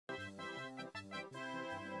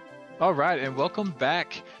All right, and welcome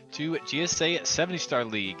back to GSA 70-Star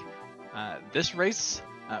League. This race,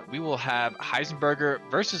 we will have Heisenburger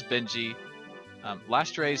versus Benji.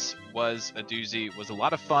 Last race was a doozy, was a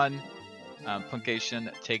lot of fun.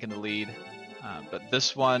 Punkation taking the lead. But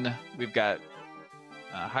this one, we've got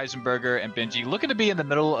Heisenburger and Benji looking to be in the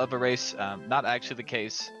middle of a race. Not actually the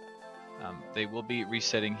case. They will be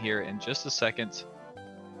resetting here in just a second.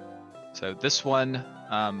 So this one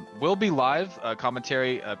will be live,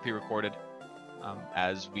 commentary pre-recorded,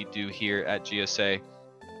 as we do here at GSA.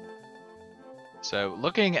 So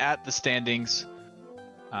looking at the standings,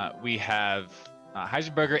 we have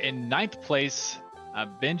Heisenburger in 9th place,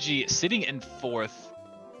 Benji sitting in 4th.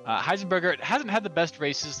 Heisenburger hasn't had the best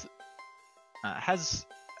races, has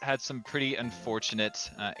had some pretty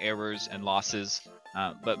unfortunate errors and losses,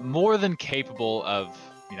 but more than capable of,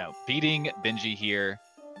 beating Benji here.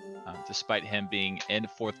 Despite him being in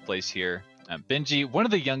 4th place here. Benji, one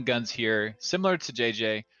of the young guns here, similar to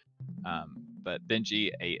JJ, but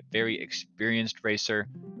Benji, a very experienced racer,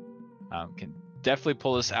 can definitely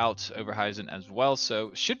pull us out over Heisen as well,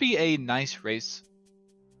 so should be a nice race.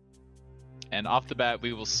 And off the bat,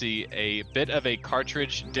 we will see a bit of a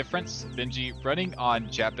cartridge difference. Benji running on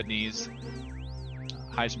Japanese,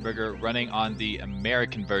 Heisenburger running on the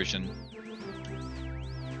American version.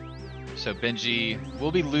 So Benji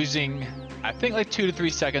will be losing, I think, like 2 to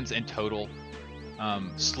 3 seconds in total,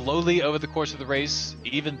 slowly over the course of the race,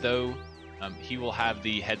 even though he will have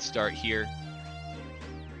the head start here.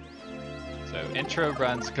 So intro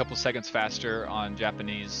runs a couple seconds faster on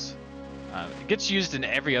Japanese. It gets used in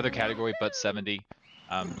every other category but 70.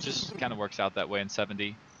 Just kind of works out that way in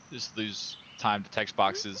 70. Just lose time to text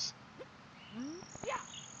boxes.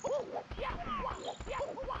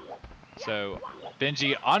 So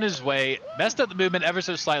Benji on his way, messed up the movement ever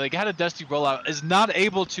so slightly, got a dusty rollout, is not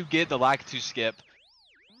able to get the Lakitu skip.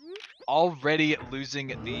 Already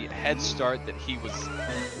losing the head start that he was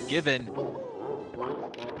given.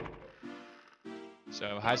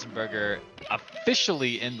 So Heisenburger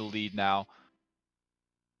officially in the lead now.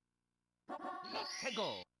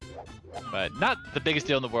 But not the biggest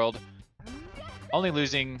deal in the world. Only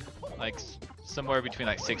losing like somewhere between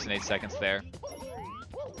like 6 and 8 seconds there.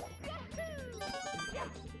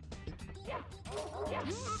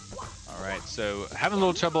 Alright, so having a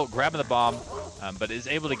little trouble grabbing the bomb, but is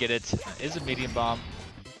able to get it. Is a medium bomb.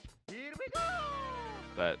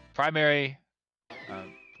 But primary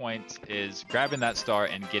point is grabbing that star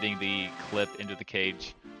and getting the clip into the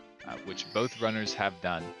cage, which both runners have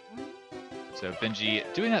done. So Benji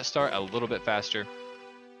doing that star a little bit faster.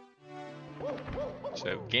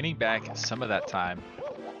 So gaining back some of that time.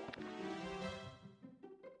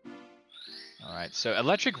 Alright, so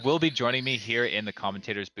Electric will be joining me here in the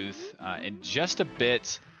commentators booth in just a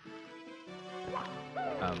bit.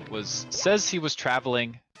 Says he was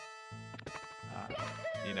traveling.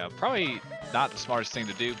 Probably not the smartest thing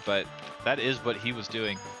to do, but that is what he was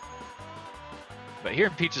doing. But here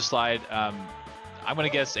in Peach's Slide, I'm going to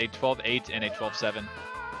guess a 12-8 and a 12-7,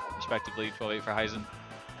 respectively. 12-8 for Heisen.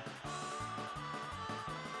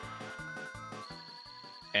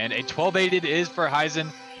 And a 12-8 it is for Heisen.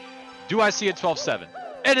 Do I see a 12-7?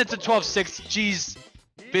 And it's a 12-6. Jeez,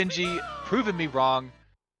 Benji proving me wrong.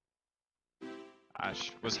 I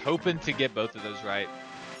was hoping to get both of those right.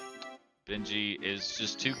 Benji is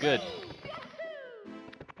just too good.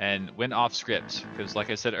 And went off script, because like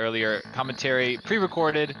I said earlier, commentary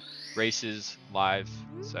pre-recorded, races live.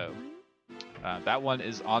 So that one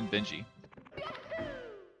is on Benji.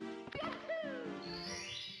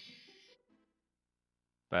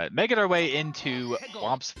 But making our way into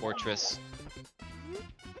Womp's Fortress.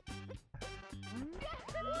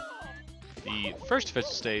 The first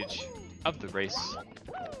official stage of the race.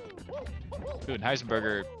 Ooh, and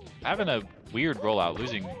Heisenburger having a weird rollout,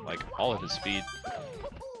 losing like all of his speed.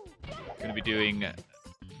 Gonna be doing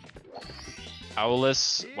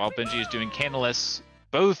Owlus while Benji is doing Canalus.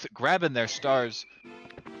 Both grabbing their stars.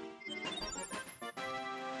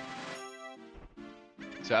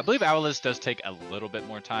 So I believe Owlus does take a little bit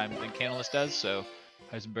more time than Canalus does, so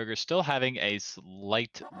Heisenburger still having a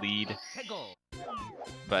slight lead.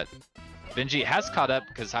 But Benji has caught up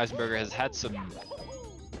because Heisenburger has had some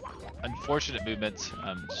unfortunate movements,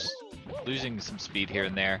 just losing some speed here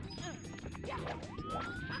and there.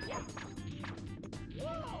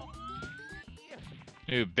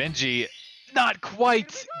 Ooh, Benji not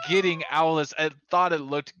quite getting Owlus. I thought it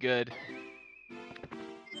looked good.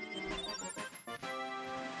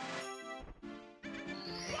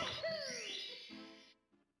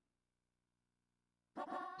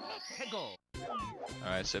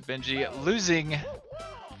 Alright, so Benji losing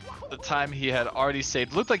the time he had already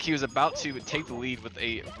saved. Looked like he was about to take the lead with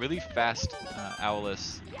a really fast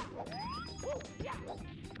Owlus.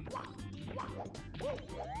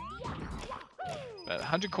 But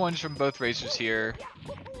 100 coins from both racers here.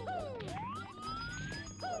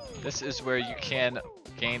 This is where you can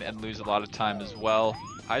gain and lose a lot of time as well.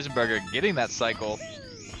 Heisenburger getting that cycle.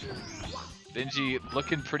 Benji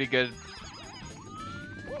looking pretty good.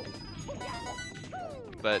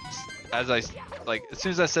 But as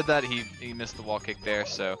soon as I said that, he missed the wall kick there,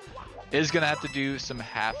 so is gonna have to do some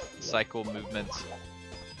half cycle movements.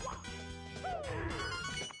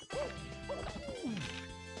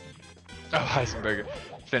 Oh, Heisenburger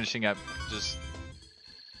finishing up, just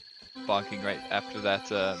bonking right after that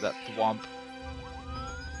that thwomp.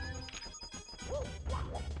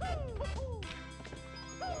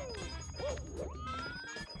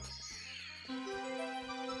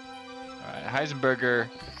 Alright, Heisenburger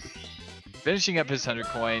finishing up his 100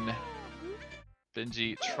 coin.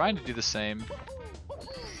 Benji trying to do the same.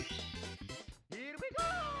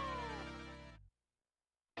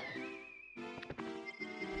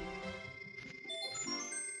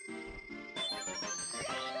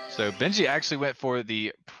 So Benji actually went for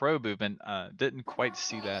the pro movement, didn't quite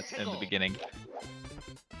see that in the beginning.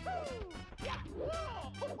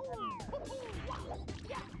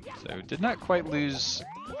 So did not quite lose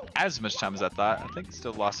as much time as I thought. I think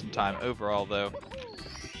still lost some time overall though.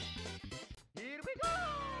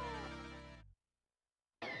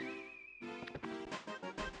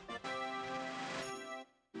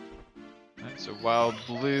 Alright, so while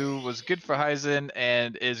blue was good for Heisen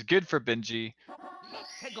and is good for Benji,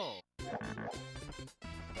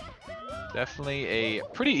 definitely a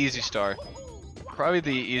pretty easy star. Probably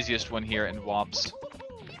the easiest one here in Womps.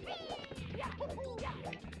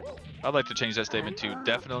 I'd like to change that statement to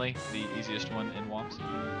definitely the easiest one in Womps.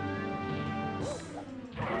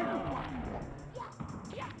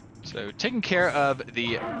 So taking care of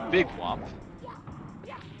the big Womp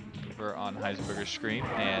over on Heisenburger's screen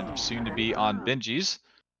and soon to be on Benji's.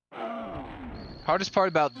 Hardest part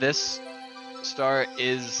about this star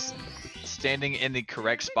is standing in the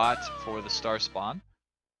correct spot for the star spawn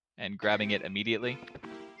and grabbing it immediately.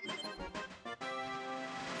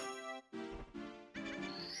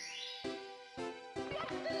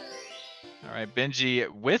 Alright, Benji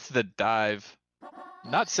with the dive.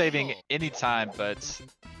 Not saving any time, but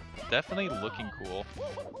definitely looking cool.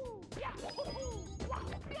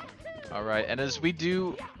 Alright, and as we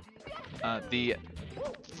do the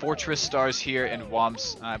Fortress stars here in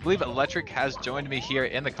Womps, I believe Electric has joined me here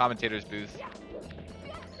in the commentators booth.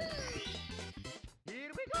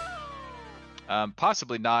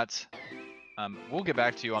 Possibly not. We'll get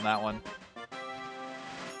back to you on that one.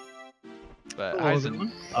 But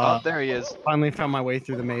Heisen, there he is. Finally found my way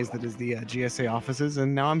through the maze that is the GSA offices,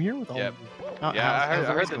 and now I'm here with all of them. I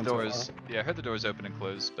heard the doors. Yeah, I heard the doors open and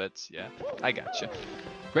close, but yeah, I gotcha.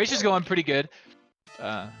 Race is going pretty good.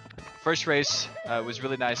 First race was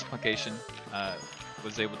really nice. Pluncation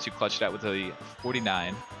was able to clutch it out with a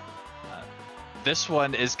 49. This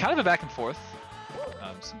one is kind of a back and forth.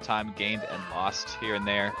 Some time gained and lost here and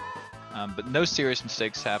there, but no serious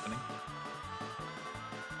mistakes happening.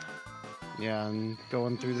 Yeah, and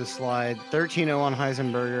going through the slide, 13-0 on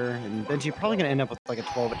Heisenburger, and Benji probably going to end up with like a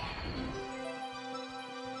 12.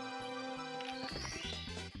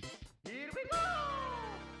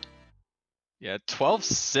 Yeah,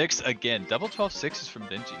 12-6 again. Double 12-6s from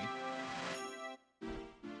Benji.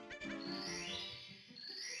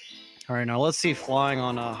 All right, now let's see flying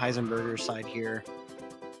on Heisenburger's side here.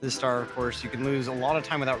 This star, of course, you can lose a lot of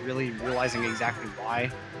time without really realizing exactly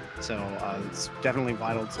why. So it's definitely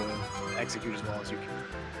vital to execute as well as you can.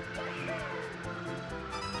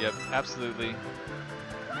 Yep, absolutely.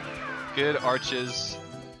 Good arches,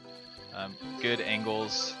 good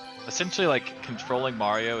angles. Essentially, like controlling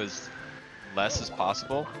Mario as less as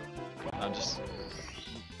possible. Just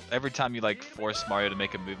every time you like force Mario to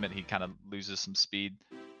make a movement, he kind of loses some speed.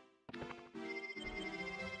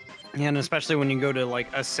 Yeah, and especially when you go to like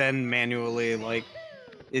ascend manually, like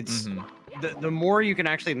it's the more you can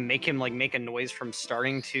actually make him like make a noise from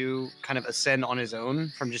starting to kind of ascend on his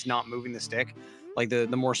own from just not moving the stick, like the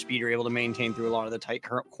more speed you're able to maintain through a lot of the tight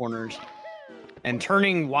corners. And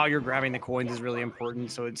turning while you're grabbing the coins is really important.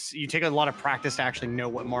 So you take a lot of practice to actually know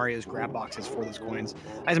what Mario's grab box is for those coins.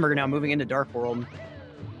 Heisenburger now moving into Dark World.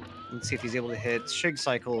 Let's see if he's able to hit Shig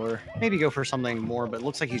Cycle or maybe go for something more, but it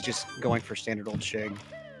looks like he's just going for standard old Shig.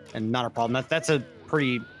 And not a problem. That's a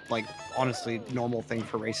pretty, like, honestly normal thing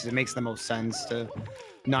for races. It makes the most sense to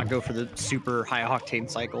not go for the super high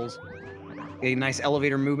octane cycles. A nice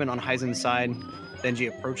elevator movement on Heisen's side. Benji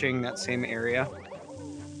approaching that same area.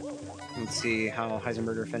 Let's see how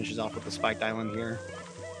Heisenburger finishes off with the spiked island here.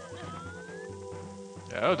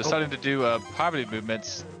 Oh, deciding to do poverty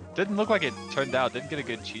movements. Didn't look like it turned out. Didn't get a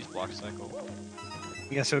good cheese block cycle.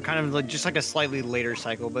 Yeah, so kind of like just like a slightly later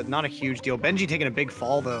cycle, but not a huge deal. Benji taking a big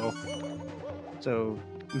fall though. So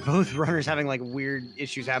both runners having like weird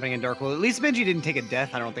issues happening in Dark World. At least Benji didn't take a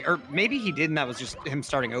death, I don't think. Or maybe he did, and that was just him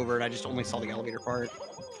starting over, and I just only saw the elevator part.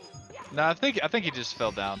 No, I think he just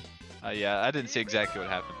fell down. Yeah, I didn't see exactly what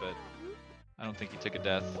happened, but I don't think he took a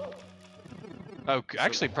death. Oh,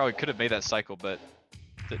 actually probably could have made that cycle, but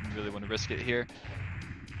didn't really want to risk it here.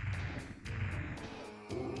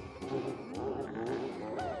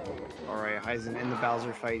 Alright, Heisen in the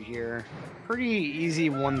Bowser fight here. Pretty easy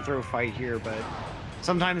one-throw fight here, but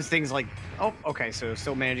sometimes things like... Oh, okay, so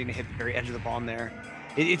still managing to hit the very edge of the bomb there.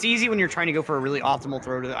 It's easy when you're trying to go for a really optimal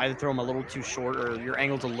throw to either throw them a little too short or your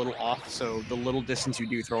angle's a little off, so the little distance you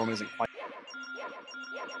do throw them isn't quite...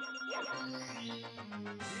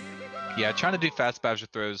 Yeah, trying to do fast Bowser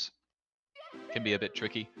throws can be a bit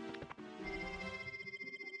tricky.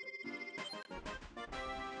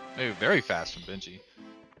 Oh, very fast from Benji.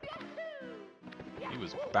 He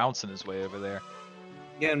was bouncing his way over there.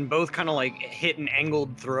 Yeah, and both kind of like hit an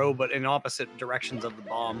angled throw, but in opposite directions of the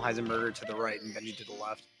bomb. Heisenburger to the right and Benji to the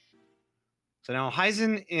left. So now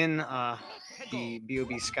Heisen in the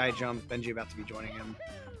BOB sky jump. Benji about to be joining him.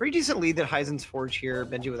 Pretty decent lead that Heisen's forged here.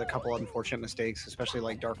 Benji with a couple of unfortunate mistakes, especially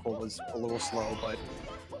like Dark Hole was a little slow, but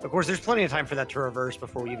of course there's plenty of time for that to reverse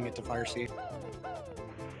before we even get to Fire Seed.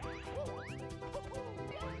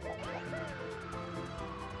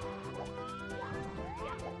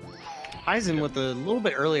 Heisen with a little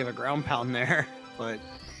bit early of a ground pound there, but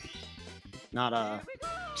not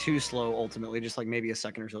too slow ultimately, just like maybe a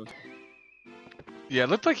second or so. Yeah, it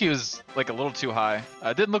looked like he was like a little too high.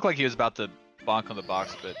 It didn't look like he was about to bonk on the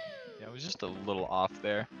box, but yeah, it was just a little off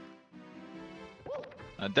there.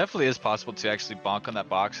 Definitely is possible to actually bonk on that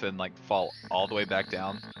box and like fall all the way back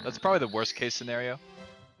down. That's probably the worst case scenario.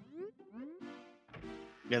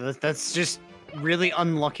 Yeah, that's just really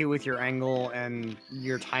unlucky with your angle and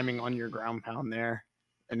your timing on your ground pound there.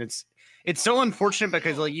 And it's so unfortunate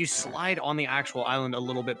because like you slide on the actual island a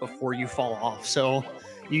little bit before you fall off. So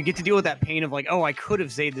you get to deal with that pain of like, oh, I could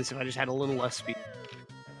have saved this if I just had a little less speed.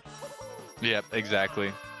 Yep,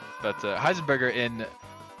 exactly. But Heisenburger in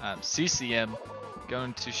CCM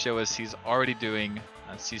going to show us he's already doing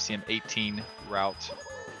CCM 18 route,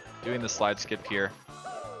 doing the slide skip here.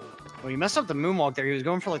 Well, he messed up the moonwalk there. He was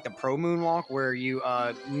going for like the pro moonwalk where you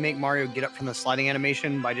make Mario get up from the sliding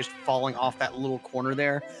animation by just falling off that little corner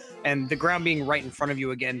there. And the ground being right in front of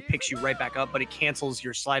you again picks you right back up, but it cancels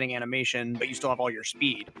your sliding animation, but you still have all your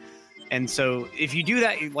speed. And so if you do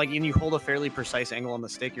that, like, and you hold a fairly precise angle on the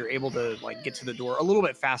stick, you're able to like get to the door a little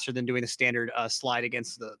bit faster than doing the standard slide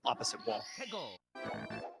against the opposite wall.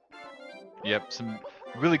 Yep, some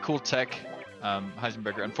really cool tech.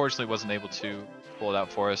 Heisenburger unfortunately wasn't able to pull it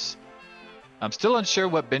out for us. I'm still unsure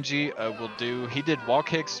what Benji will do. He did wall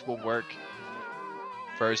kicks, will work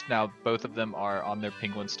first. Now both of them are on their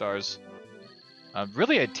penguin stars.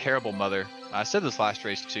 Really a terrible mother. I said this last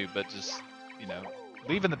race too, but just, you know,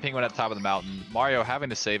 leaving the penguin at the top of the mountain. Mario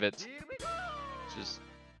having to save it. It's just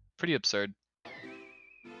pretty absurd.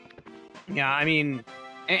 Yeah, I mean,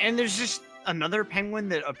 and there's just another penguin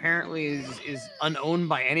that apparently is unowned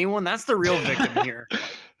by anyone. That's the real victim here.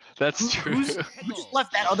 That's true. Who just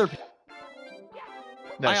left that other?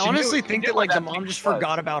 No, I honestly think that like the mom just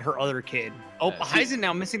forgot about her other kid. Oh, Heisen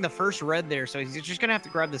now missing the first red there, so he's just gonna have to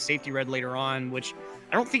grab the safety red later on, which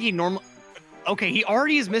I don't think he normally. Okay, he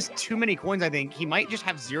already has missed too many coins. I think he might just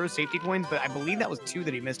have 0 safety coins, but I believe that was 2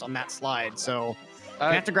 that he missed on that slide. So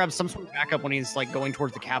I have to grab some sort of backup when he's like going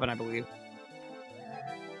towards the cabin, I believe.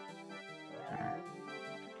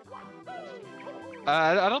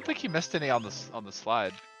 I don't think he missed any on the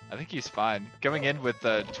slide. I think he's fine. Going in with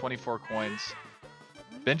 24 coins.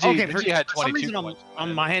 Benji had 22 coins.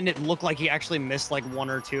 On my end, it looked like he actually missed like 1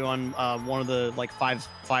 or 2 on one of the like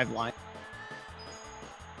five line.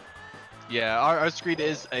 Yeah, our screen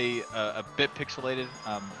is a bit pixelated.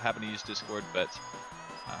 Having to use Discord, but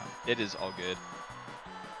it is all good.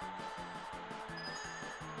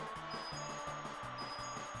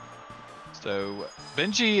 So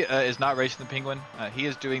Benji is not racing the penguin. He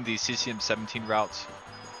is doing the CCM 17 route.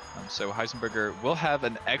 So Heisenburger will have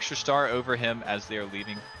an extra star over him as they are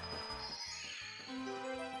leading.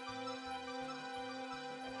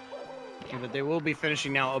 Yeah, but they will be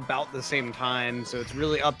finishing now about the same time, so it's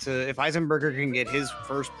really up to if Heisenburger can get his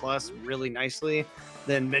first plus really nicely,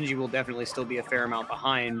 then Benji will definitely still be a fair amount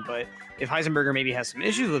behind. But if Heisenburger maybe has some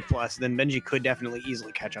issues with plus, then Benji could definitely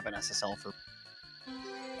easily catch up in SSL for.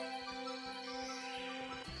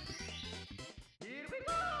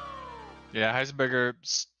 Yeah, Heisenburger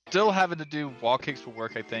still having to do wall kicks for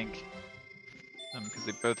work, I think, because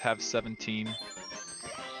they both have 17.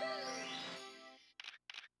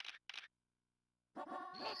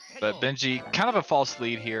 But Benji, kind of a false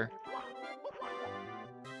lead here.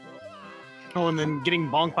 Oh, and then getting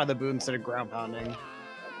bonked by the boot instead of ground pounding.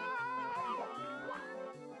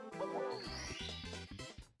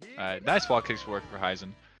 Alright, nice wall kicks work for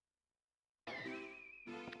Heisen.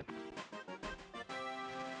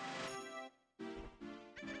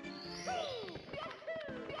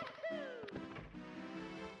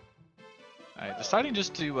 Alright, deciding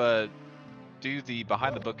just to do the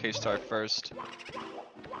behind the bookcase star first.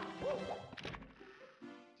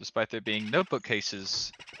 Despite there being no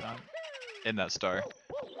bookcases in that star.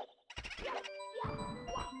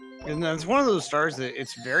 And it's one of those stars that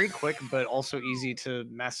it's very quick, but also easy to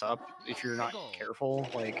mess up if you're not careful.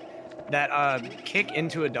 Like that kick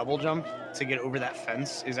into a double jump to get over that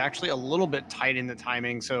fence is actually a little bit tight in the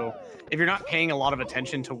timing. So if you're not paying a lot of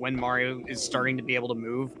attention to when Mario is starting to be able to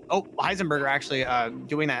move, oh, Heisenberger actually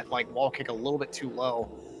doing that like wall kick a little bit too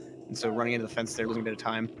low, and so running into the fence there, losing a bit of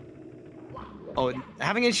time. Oh, and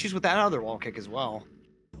having issues with that other wall kick as well.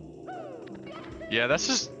 Yeah, that's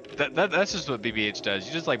just that's just what BBH does.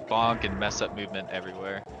 You just like bonk and mess up movement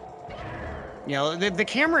everywhere. Yeah, the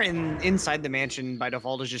camera inside the mansion by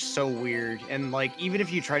default is just so weird, and like even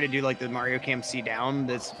if you try to do like the Mario Cam C down,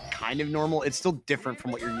 that's kind of normal. It's still different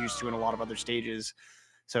from what you're used to in a lot of other stages,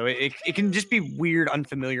 so it can just be weird,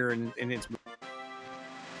 unfamiliar in its.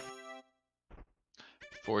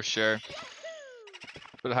 For sure.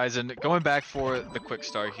 But Heisen going back for the quick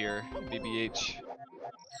star here, BBH.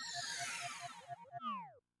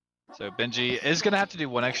 So Benji is gonna have to do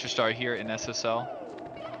one extra star here in SSL.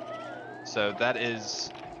 So that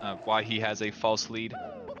is why he has a false lead.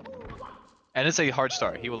 And it's a hard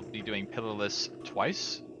star. He will be doing pillarless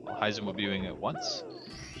twice, while Heisen will be doing it once.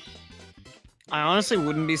 I honestly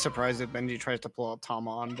wouldn't be surprised if Benji tries to pull out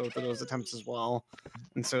Tama on both of those attempts as well.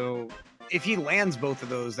 And so if he lands both of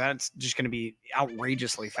those, that's just going to be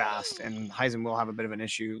outrageously fast, and Heisen will have a bit of an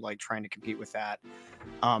issue like trying to compete with that.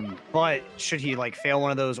 But should he like fail one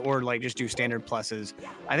of those or like just do standard pluses,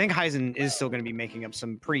 I think Heisen is still going to be making up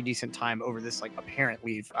some pretty decent time over this like apparent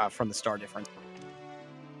lead from the star difference.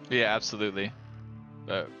 Yeah, absolutely.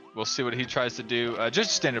 But we'll see what he tries to do.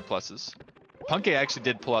 Just standard pluses. Punky actually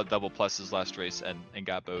did pull out double pluses last race and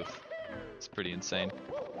got both. It's pretty insane.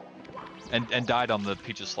 And died on the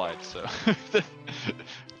Peaches slide, so it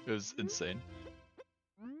was insane.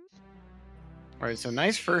 All right, so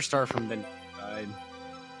nice first star from Benji side.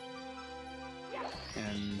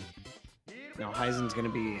 And now Heisen's going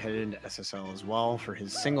to be headed into SSL as well for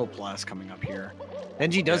his single plus coming up here.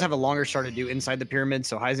 Benji does have a longer star to do inside the pyramid,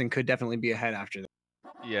 so Heisen could definitely be ahead after that.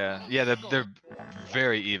 Yeah, they're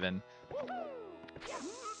very even.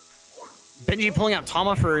 Benji pulling out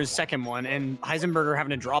Tama for his second one, and Heisenberger having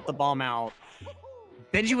to drop the bomb out.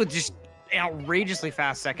 Benji with just outrageously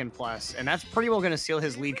fast second plus, and that's pretty well going to seal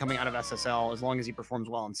his lead coming out of SSL as long as he performs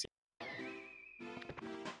well in C.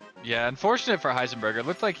 Yeah, unfortunate for Heisenberger. It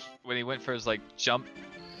looked like when he went for his like jump,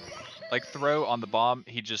 like throw on the bomb,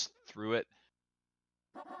 he just threw it.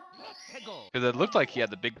 Because it looked like he had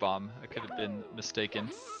the big bomb. I could have been mistaken.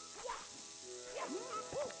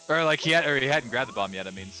 Or like he hadn't grabbed the bomb yet.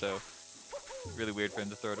 I mean, so really weird for him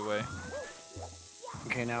to throw it away.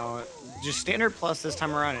 Okay, now just standard plus this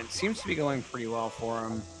time around. It seems to be going pretty well for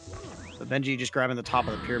him. But Benji just grabbing the top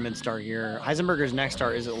of the pyramid star here. Heisenberger's next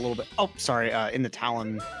star is a little bit, in the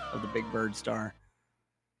talon of the big bird star.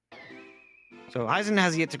 So Heisen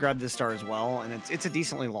has yet to grab this star as well, and it's a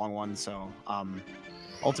decently long one. So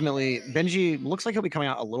ultimately, Benji looks like he'll be coming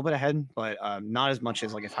out a little bit ahead, but not as much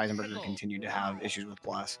as like if Heisenberger continued to have issues with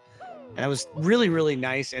plus. And that was really, really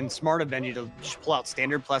nice and smart of Benji to just pull out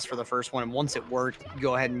standard plus for the first one. And once it worked,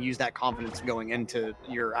 go ahead and use that confidence going into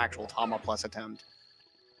your actual Tama plus attempt.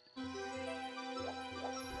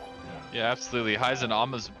 Yeah, absolutely. Heisen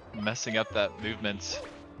almost messing up that movement.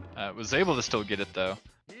 Was able to still get it though.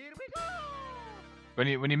 When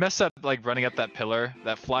you mess up like running up that pillar,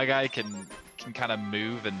 that fly guy can kind of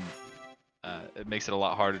move, and it makes it a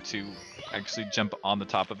lot harder to actually jump on the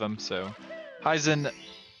top of him. So Heisen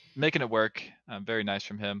making it work. Very nice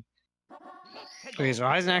from him. Okay, so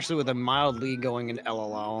Heisen actually with a mild lead going into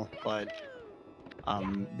LLL, but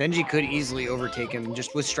Benji could easily overtake him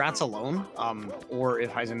just with strats alone, or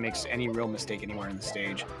if Heisen makes any real mistake anywhere in the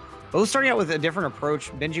stage. Both starting out with a different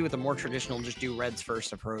approach. Benji with a more traditional just do reds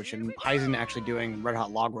first approach, and Heisen actually doing red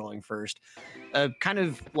hot log rolling first. A kind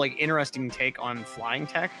of like interesting take on flying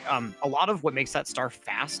tech. A lot of what makes that star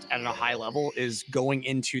fast at a high level is going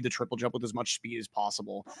into the triple jump with as much speed as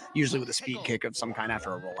possible, usually with a speed kick of some kind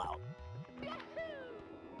after a rollout.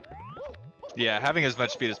 Yeah, having as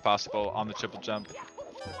much speed as possible on the triple jump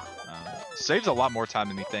saves a lot more time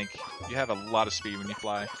than you think. You have a lot of speed when you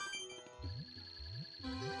fly.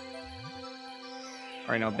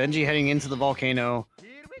 All right, now Benji heading into the volcano,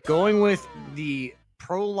 going with the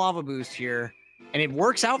pro lava boost here, and it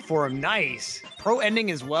works out for him. Nice. Pro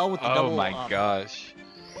ending as well with the double. Oh my gosh.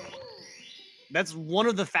 That's one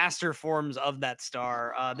of the faster forms of that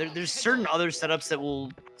star. There's certain other setups that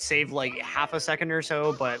will save like half a second or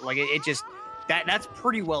so, but like it just that's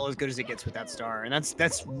pretty well as good as it gets with that star, and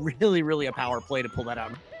that's really a power play to pull that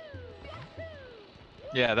out.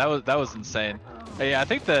 Yeah, that was insane. Yeah, I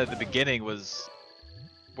think the beginning was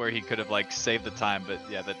where he could have like saved the time, but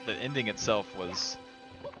yeah, the ending itself was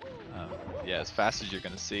yeah, as fast as you're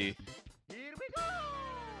gonna see.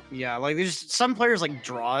 Yeah, like there's some players like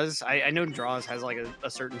Draws. I know Draws has like a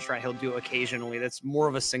certain strat he'll do occasionally that's more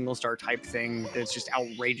of a single star type thing that's just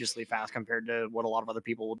outrageously fast compared to what a lot of other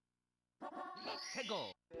people would.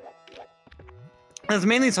 That's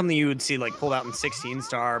mainly something you would see like pulled out in 16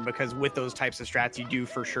 star, because with those types of strats you do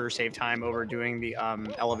for sure save time over doing the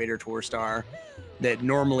elevator tour star that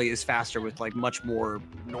normally is faster with like much more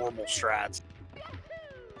normal strats.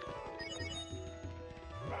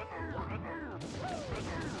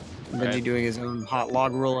 Benji doing his own hot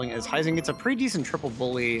log rolling as Heisen gets a pretty decent triple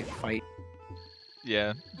bully fight.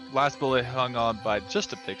 Yeah, last bullet hung on by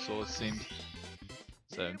just a pixel, it seemed.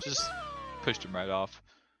 So just pushed him right off.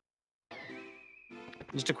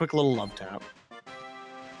 Just a quick little love tap.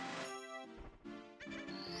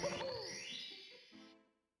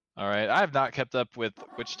 Alright, I have not kept up with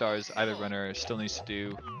which stars either runner still needs to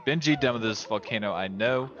do. Benji done with this volcano, I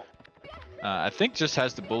know. I think just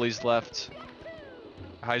has the bullies left.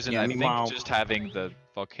 Heisen, Yeah, I think just having the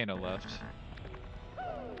volcano left.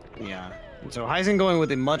 Yeah. So Heisen going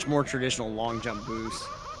with a much more traditional long jump boost.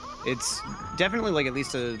 It's definitely like at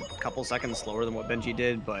least a couple seconds slower than what Benji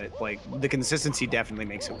did, but like the consistency definitely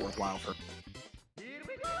makes it worthwhile for.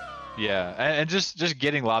 Yeah, and just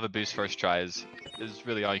getting lava boost first try is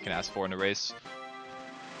really all you can ask for in a race.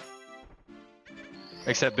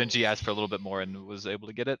 Except Benji asked for a little bit more and was able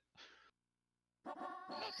to get it.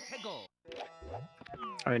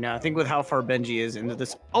 All right, now I think with how far Benji is into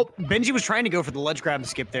this. Oh, Benji was trying to go for the ledge grab and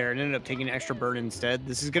skip there and ended up taking an extra burn instead.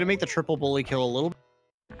 This is going to make the triple bully kill a little.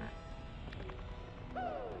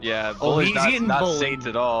 Yeah, bully's not synced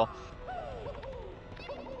at all.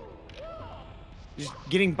 Just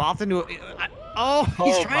getting bopped into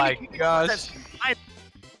he's trying to gosh.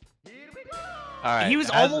 Alright. He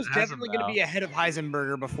was almost definitely going to be ahead of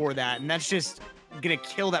Heisenburger before that, and that's just going to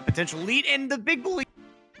kill that potential lead. And the big bully.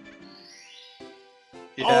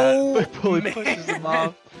 Yeah, big bully pushes him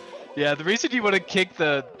off. Yeah, the reason you want to kick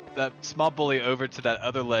that small bully over to that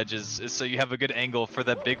other ledge is so you have a good angle for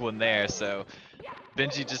that big one there. So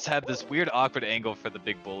Benji just had this weird awkward angle for the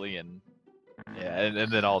big bully, and yeah,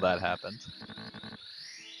 and then all that happened.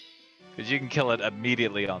 Because you can kill it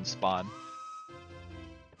immediately on spawn.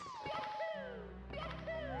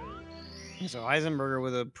 So Heisenburger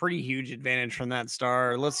with a pretty huge advantage from that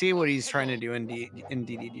star. Let's see what he's trying to do in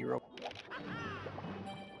DDD roll.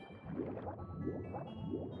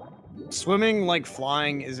 Swimming like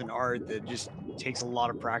flying is an art that just takes a lot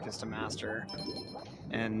of practice to master.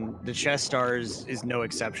 And the chest stars is no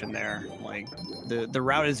exception there. Like the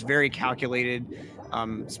route is very calculated,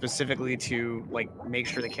 specifically to like make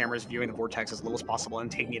sure the camera is viewing the vortex as little as possible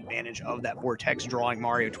and taking advantage of that vortex, drawing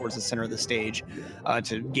Mario towards the center of the stage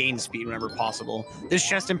to gain speed whenever possible. This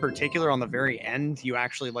chest in particular, on the very end, you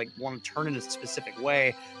actually like want to turn it a specific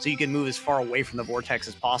way so you can move as far away from the vortex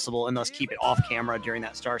as possible and thus keep it off camera during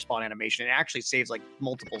that star spawn animation. It actually saves like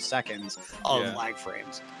multiple seconds of lag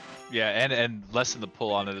frames. Yeah, and lessen the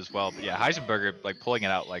pull on it as well. But yeah, Heisenburger like pulling it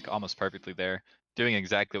out like almost perfectly there, doing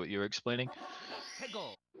exactly what you were explaining.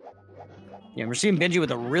 Yeah, we're seeing Benji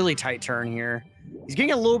with a really tight turn here. He's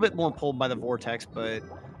getting a little bit more pulled by the vortex, but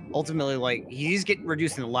ultimately, like he's getting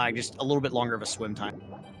reducing the lag, just a little bit longer of a swim time.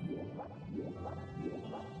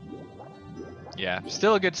 Yeah,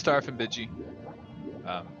 still a good start from Benji.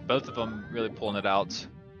 Both of them really pulling it out.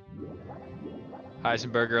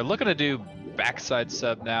 Heisenburger looking to do backside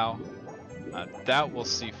sub now. That we'll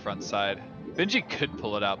see front side. Benji could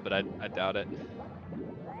pull it out, but I doubt it.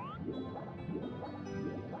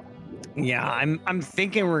 Yeah, I'm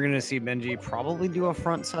thinking we're gonna see Benji probably do a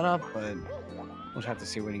front setup, but we'll have to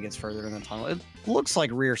see when he gets further in the tunnel. It looks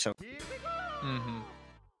like rear so. Mm-hmm.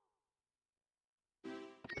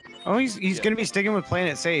 Oh, he's gonna be sticking with playing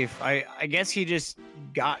it safe. I guess he just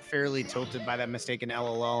got fairly tilted by that mistake in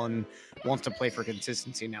LOL and wants to play for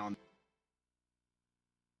consistency now.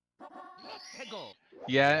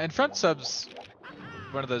 Yeah, and front subs,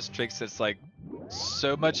 one of those tricks that's like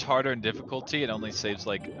so much harder in difficulty, it only saves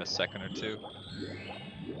like a second or two.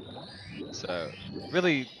 So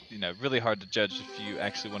really, really hard to judge if you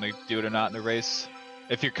actually want to do it or not in a race.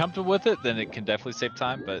 If you're comfortable with it, then it can definitely save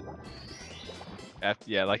time. But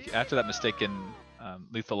after that mistake in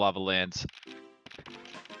Lethal Lava Lands,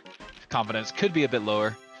 confidence could be a bit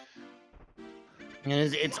lower. And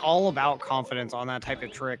it's all about confidence on that type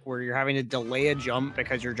of trick where you're having to delay a jump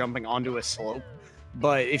because you're jumping onto a slope.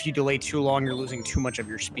 But if you delay too long, you're losing too much of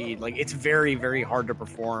your speed. Like, it's very, very hard to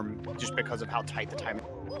perform just because of how tight the time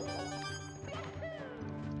is.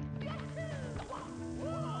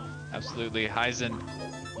 Absolutely. Heisen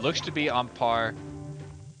looks to be on par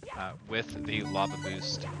with the lava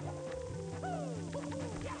boost. Alright,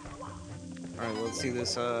 let's see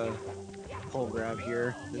this pole grab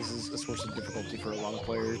here. This is a source of difficulty for a lot of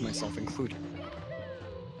players, myself included.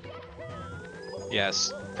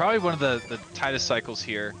 Yes, probably one of the tightest cycles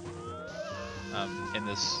here in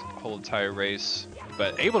this whole entire race,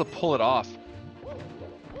 but able to pull it off.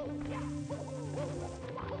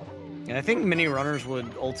 And I think many runners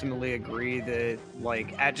would ultimately agree that,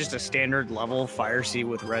 like, at just a standard level, Fire Sea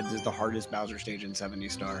with Reds is the hardest Bowser stage in 70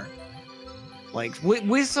 Star. Like,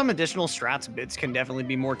 with some additional strats, bits can definitely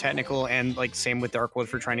be more technical, and, like, same with Darkwood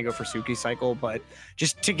for trying to go for Suki cycle, but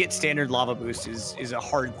just to get standard lava boost is a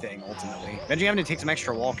hard thing, ultimately. Benji having to take some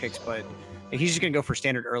extra wall kicks, but he's just going to go for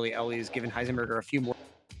standard early Ellie's, giving Heisenburger a few more.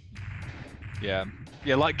 Yeah,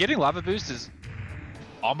 like getting lava boost is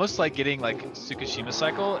almost like getting like Tsukishima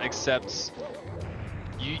cycle, except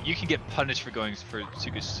you can get punished for going for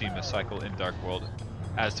Tsukishima cycle in Dark World,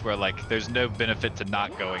 as to where like there's no benefit to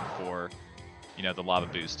not going for the lava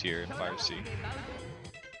boost here in Fire Sea.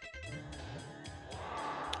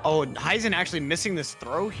 Oh, Heisen actually missing this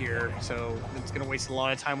throw here, so it's going to waste a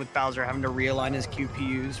lot of time with Bowser having to realign his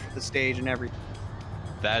QPUs for the stage and everything.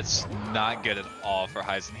 That's not good at all for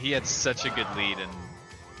Heisen. He had such a good lead, and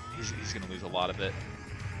he's going to lose a lot of it.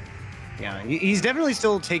 Yeah, he's definitely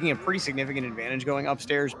still taking a pretty significant advantage going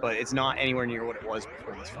upstairs, but it's not anywhere near what it was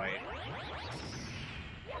before this fight.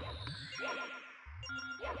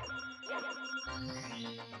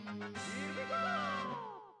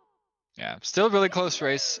 Yeah, still a really close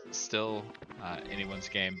race, still anyone's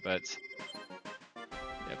game, but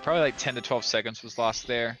yeah, probably like 10 to 12 seconds was lost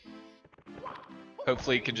there.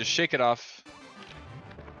 Hopefully you can just shake it off.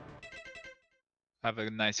 Have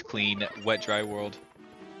a nice, clean, wet, dry world.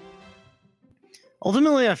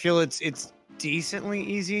 Ultimately, I feel it's decently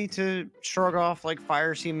easy to shrug off like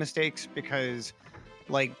Fire Sea mistakes because,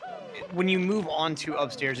 like, when you move on to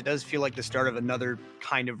upstairs, it does feel like the start of another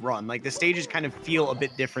kind of run. Like, the stages kind of feel a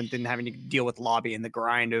bit different than having to deal with lobby and the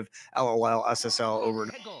grind of LOL, SSL over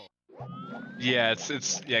and over. Yeah,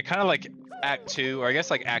 it's kind of like Act 2, or I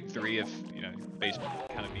guess like Act 3 if, basement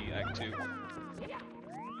kind of be Act 2.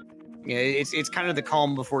 Yeah, it's kind of the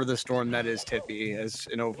calm before the storm that is Tippy as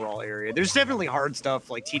an overall area. There's definitely hard stuff,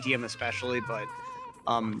 like TTM especially, but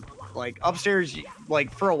like upstairs,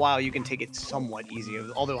 like for a while you can take it somewhat easy.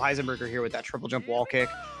 Although Heisenburger here with that triple jump wall kick,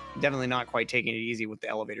 definitely not quite taking it easy with the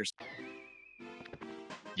elevators.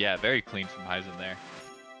 Yeah, very clean from Heisen there.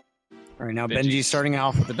 All right, now Benji's starting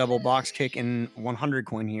off with a double box kick in 100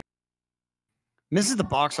 coin here. Misses the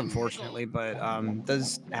box, unfortunately, but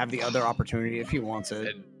does have the other opportunity if he wants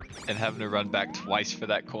it. And having to run back twice for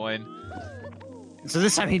that coin. So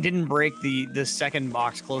this time he didn't break the second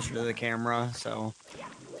box closer to the camera, so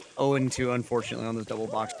 0-2, unfortunately, on this double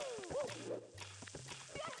box.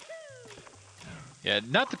 Yeah,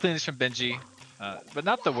 not the cleanest from Benji, but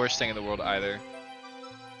not the worst thing in the world either.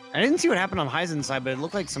 I didn't see what happened on Heisen's side, but it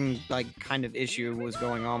looked like some kind of issue was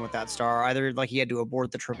going on with that star. Either like he had to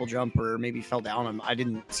abort the triple jump or maybe fell down him. I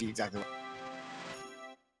didn't see exactly what.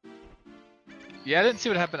 Yeah, I didn't see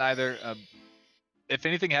what happened either. If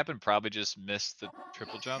anything happened, probably just missed the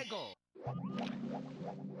triple jump.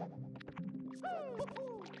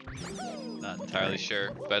 Not entirely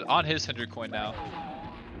sure, but on his 100 coin now.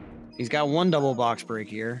 He's got one double box break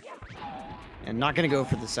here. And not going to go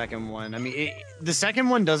for the second one. I mean, the second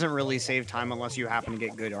one doesn't really save time unless you happen to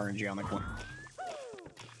get good RNG on the coin.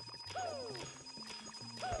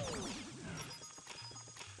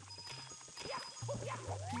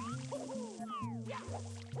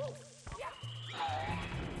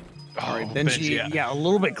 sorry, Benji. Yeah, a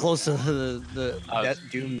little bit close to that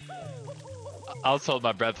doom. I was holding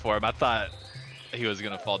my breath for him. I thought he was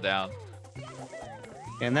gonna fall down.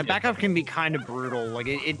 And that backup can be kind of brutal. Like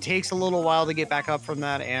it takes a little while to get back up from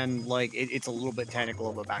that, and like it's a little bit technical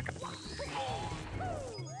of a backup.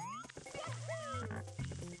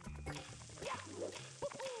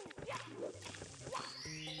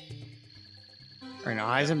 All right, now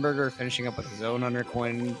Heisenburger finishing up with his own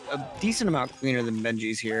undercoin, a decent amount cleaner than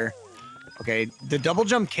Benji's here. Okay, the double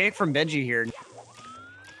jump kick from Benji here.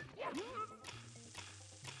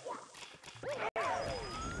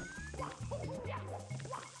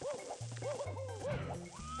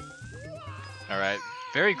 All right,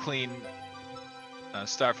 very clean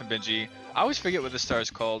start from Benji. I always forget what the star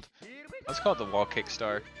is called. Let's call it the wall kick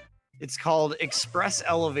star. It's called Express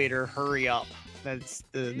Elevator Hurry Up. That's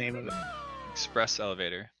the name of it. Express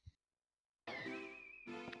elevator.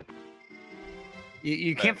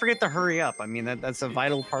 You can't forget to hurry up. I mean, that's a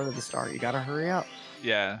vital part of the star. You gotta hurry up.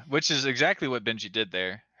 Yeah, which is exactly what Benji did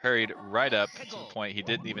there. Hurried right up to the point he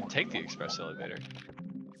didn't even take the express elevator.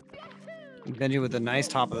 Benji with a nice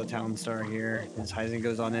top of the town star here. As Heisen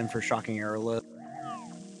goes on in for shocking arrow lift.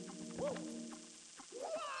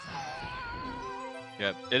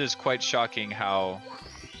 Yeah, it is quite shocking how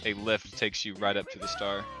a lift takes you right up to the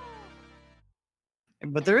star.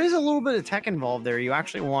 But there is a little bit of tech involved there. You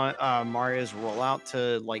actually want Mario's rollout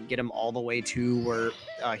to like get him all the way to where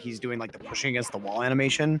he's doing like the pushing against the wall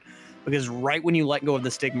animation, because right when you let go of the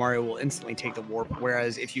stick, Mario will instantly take the warp.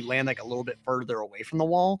 Whereas if you land like a little bit further away from the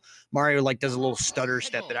wall, Mario like does a little stutter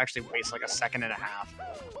step that actually wastes like a second and a half.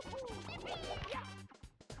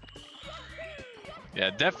 Yeah,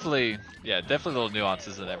 definitely little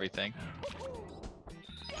nuances and everything.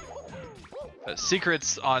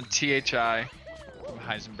 Secrets on THI.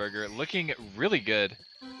 Heisenburger looking really good.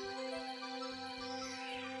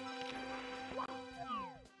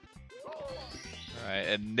 Alright,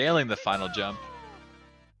 and nailing the final jump.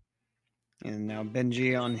 And now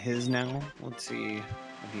Benji on his now. Let's see what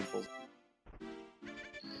he pulls.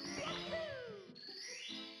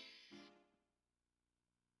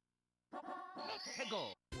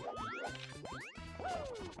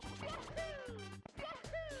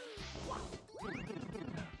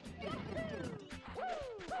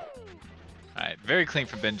 Alright, very clean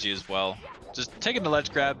from Benji as well. Just taking the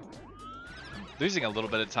ledge grab. Losing a little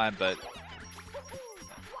bit of time, but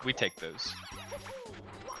we take those.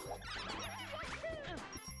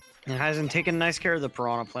 And Heisen taking nice care of the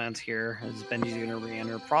piranha plants here, as Benji's going to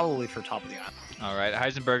re-enter, probably for top of the island. Alright,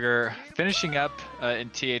 Heisenburger finishing up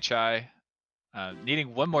in THI.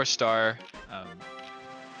 Needing one more star.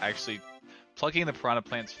 Actually plugging the piranha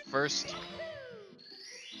plants first.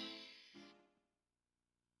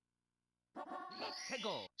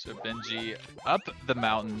 So Benji up the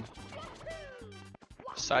mountain,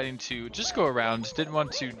 deciding to just go around. Didn't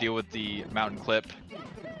want to deal with the mountain clip.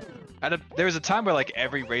 There was a time where like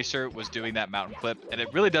every racer was doing that mountain clip, and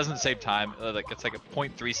it really doesn't save time. Like it's like a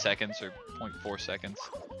 0.3 seconds or 0.4 seconds.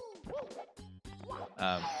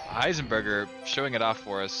 Heisenburger showing it off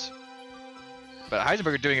for us, but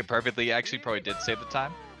Heisenburger doing it perfectly actually probably did save the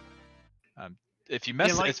time. If you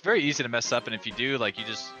mess, it's very easy to mess up, and if you do, like you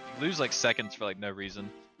lose like seconds for like no reason.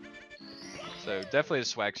 So definitely a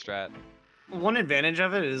swag strat. One advantage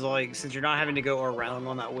of it is like, since you're not having to go around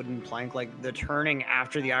on that wooden plank, like the turning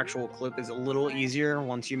after the actual clip is a little easier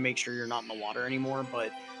once you make sure you're not in the water anymore,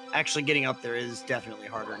 but actually getting up there is definitely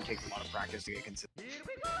harder and takes a lot of practice to get consistent.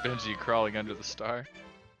 Benji crawling under the star.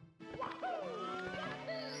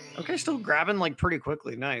 Okay, still grabbing like pretty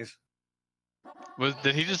quickly, nice.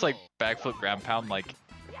 Did he just like backflip ground pound like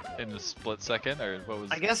in a split second, or what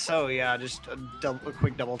was? I guess so. Yeah, just a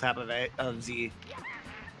quick double tap of Z.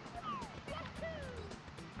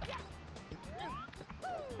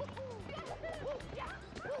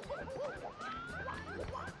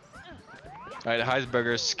 All right,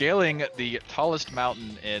 Heisenburger scaling the tallest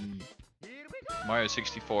mountain in Mario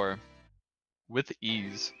 64 with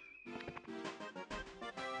ease.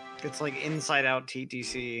 It's like inside out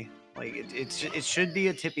TTC. Like it should be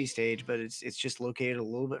a tippy stage, but it's just located a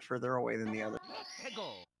little bit further away than the other.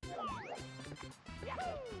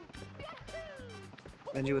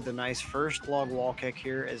 Benji with a nice first log wall kick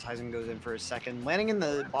here as Heisen goes in for a second, landing in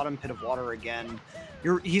the bottom pit of water again.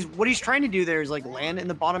 What he's trying to do there is like land in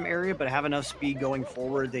the bottom area, but have enough speed going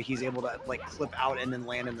forward that he's able to like clip out and then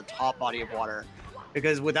land in the top body of water.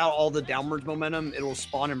 Because without all the downwards momentum, it'll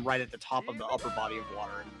spawn him right at the top of the upper body of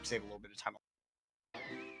water and save a little bit of time.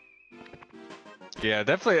 Yeah,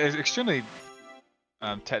 definitely extremely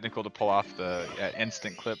technical to pull off the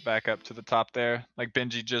instant clip back up to the top there, like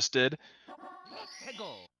Benji just did.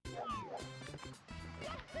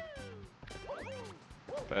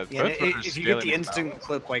 But Yeah, both runners if you get failing the this out. instant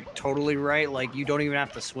clip like totally right, like you don't even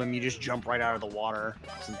have to swim, you just jump right out of the water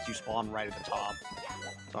since you spawn right at the top.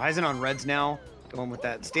 So Heisen on reds now, going with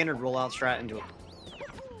that standard rollout strat into it.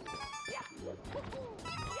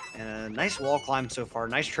 And a nice wall climb so far,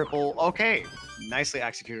 nice triple. Okay, nicely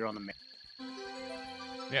executed on the main.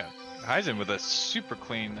 Yeah, Heisen with a super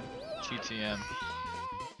clean TTM.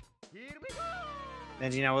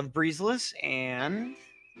 Benji now with breezeless, and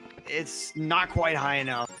it's not quite high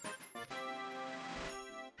enough.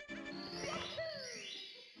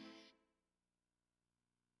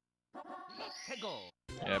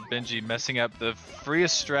 Yeah, Benji messing up the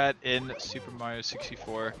freest strat in Super Mario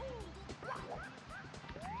 64.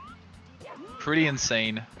 Pretty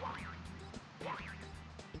insane.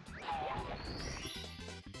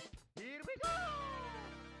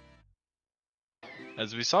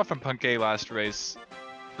 As we saw from Punk A last race,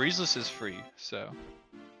 breezeless is free, so.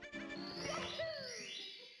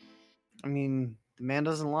 I mean, the man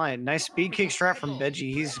doesn't lie. Nice speed kick strat from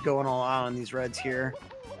Benji. He's going all out on these reds here.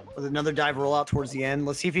 With another dive rollout towards the end.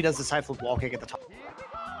 Let's see if he does the side flip wall kick at the top.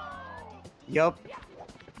 Yup.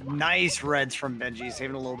 Nice reds from Benji.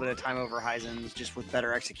 Saving a little bit of time over Heisen's just with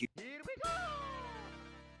better execution.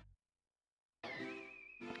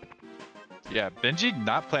 Yeah, Benji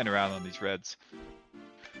not playing around on these reds.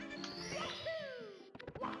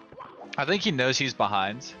 I think he knows he's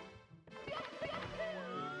behind.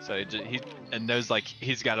 So he knows like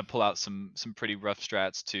he's got to pull out some pretty rough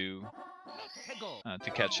strats to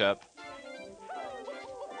catch up.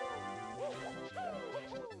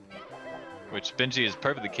 Which Benji is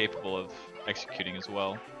perfectly capable of executing as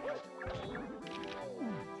well.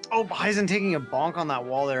 Oh, Heisen taking a bonk on that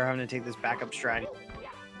wall there, having to take this backup strat.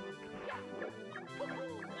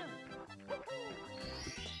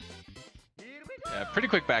 Yeah, pretty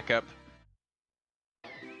quick backup.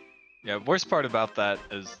 Yeah, worst part about that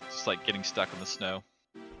is just like getting stuck in the snow.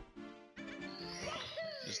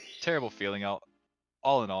 Just terrible feeling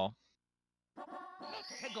all in all.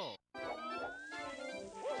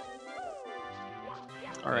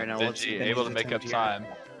 All right, now Benji let's see. able to make up time.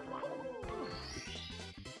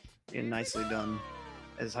 Yeah, nicely done.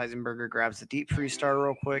 As Heisenburger grabs the deep freeze star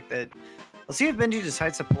real quick. Let's see if Benji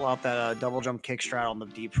decides to pull out that double jump kick strat on the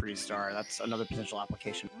deep freeze star. That's another potential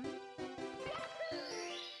application.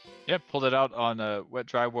 Yeah, pulled it out on a wet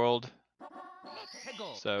dry world.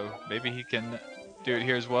 So maybe he can do it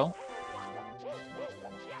here as well.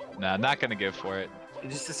 Nah, not gonna go for it.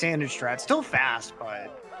 Just a standard strat, still fast,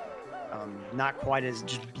 but not quite as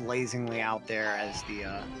just blazingly out there as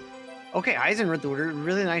the. Okay, Eisen with a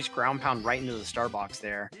really nice ground pound right into the star box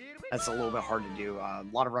there. That's a little bit hard to do. A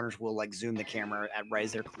lot of runners will like zoom the camera at right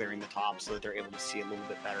as they're clearing the top so that they're able to see a little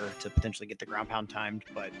bit better to potentially get the ground pound timed.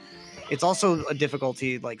 But it's also a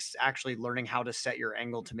difficulty like actually learning how to set your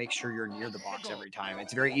angle to make sure you're near the box every time.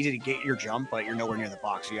 It's very easy to get your jump, but you're nowhere near the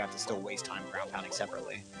box, so you have to still waste time ground pounding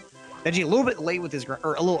separately. Benji a little bit late with his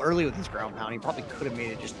or a little early with his ground pound. He probably could have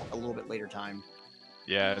made it just a little bit later time.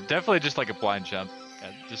 Yeah, definitely just like a blind jump.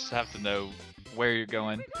 Yeah, just have to know where you're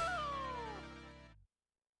going.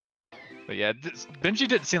 But yeah, Benji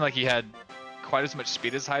didn't seem like he had quite as much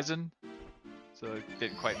speed as Heisen, so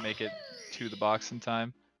didn't quite make it to the box in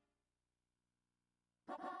time.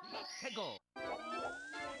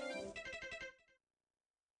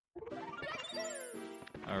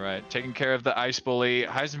 Alright, taking care of the ice bully.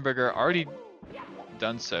 Heisenburger already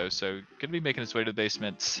done so gonna be making his way to the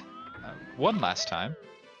basement one last time.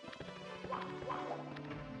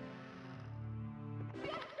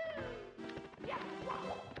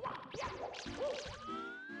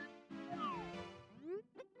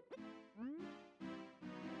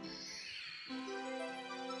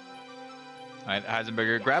 Alright,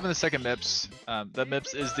 Heisenburger grabbing the second MIPS. That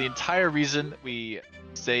MIPS is the entire reason we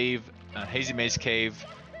save Hazy Maze Cave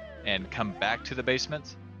and come back to the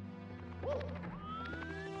basement.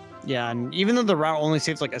 Yeah, and even though the route only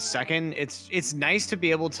saves like a second, it's nice to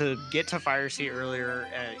be able to get to Fire Sea earlier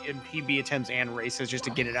in PB attempts and races just to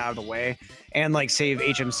get it out of the way and like save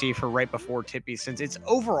HMC for right before Tippy, since it's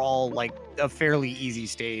overall like a fairly easy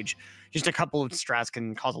stage. Just a couple of strats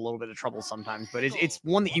can cause a little bit of trouble sometimes, but it's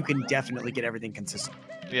one that you can definitely get everything consistent.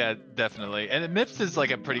 Yeah, definitely. And MIPS is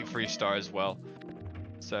like a pretty free star as well.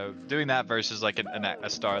 So doing that versus like a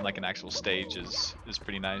star in like an actual stage is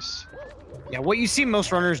pretty nice. Yeah, what you see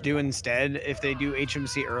most runners do instead, if they do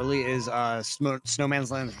HMC early, is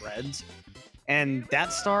Snowman's Land's Reds. And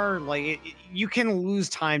that star, like, you can lose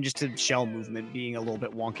time just to shell movement being a little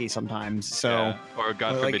bit wonky sometimes. So, yeah. Or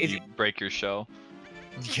God forbid like, you break your shell.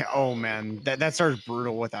 Yeah, oh man, that star's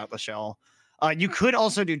brutal without the shell. You could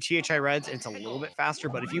also do THI Reds. It's a little bit faster,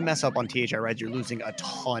 but if you mess up on THI Reds, you're losing a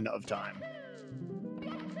ton of time.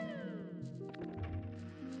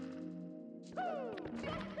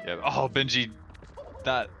 Yeah. Oh, Benji,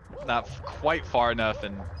 not quite far enough,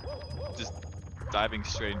 and just diving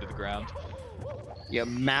straight into the ground. Yeah,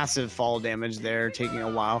 massive fall damage there, taking a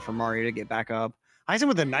while for Mario to get back up. Heisen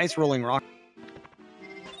with a nice rolling rock.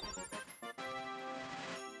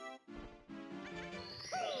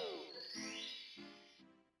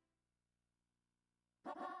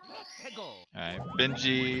 Alright,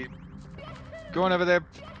 Benji going over there,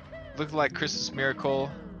 looked like Christmas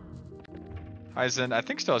Miracle. Heisen, I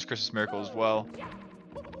think still has Christmas Miracle as well,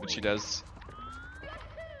 which he does.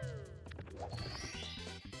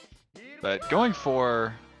 But going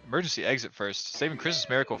for emergency exit first, saving Christmas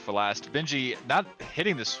Miracle for last. Benji not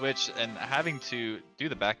hitting the switch and having to do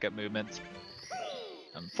the backup movement.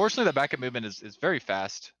 Unfortunately, the backup movement is very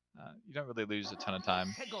fast. You don't really lose a ton of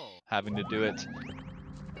time having to do it.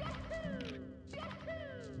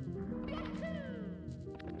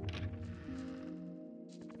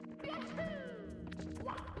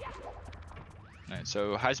 Alright,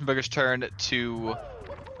 so Heisenburger's turn to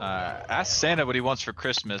ask Santa what he wants for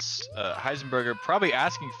Christmas. Heisenburger probably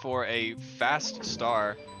asking for a fast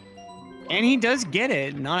star. And he does get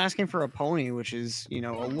it, not asking for a pony, which is, you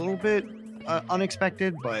know, a little bit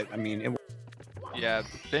unexpected, but I mean, it. Yeah,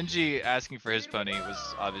 Benji asking for his pony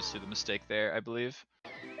was obviously the mistake there, I believe.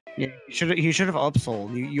 Yeah, he should have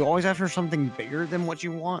upsold. You always ask for something bigger than what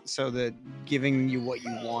you want, so that giving you what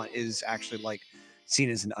you want is actually like seen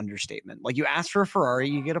as an understatement. Like, you ask for a Ferrari,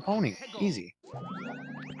 you get a pony. Easy.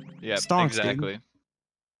 Yeah, Stonks, exactly.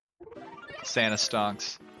 Dude. Santa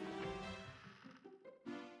stonks.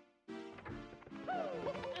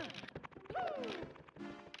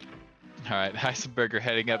 Alright, Heisenburger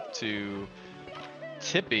heading up to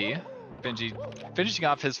Tippy. Benji finishing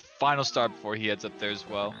off his final star before he heads up there as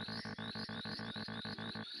well.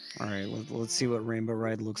 Alright, let's see what Rainbow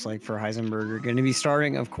Ride looks like for Heisenburger. Going to be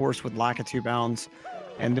starting, of course, with Lakitu Bounce.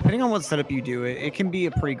 And depending on what setup you do, it can be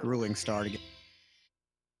a pretty grueling star to get.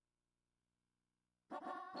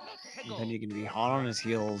 Then you can be hot on his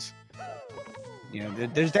heels. You know,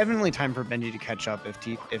 there's definitely time for Benji to catch up if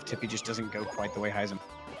Tippy just doesn't go quite the way Heisen.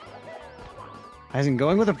 Heisen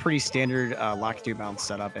going with a pretty standard Lakitu Bounce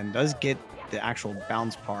setup and does get the actual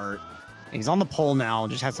bounce part. And he's on the pole now,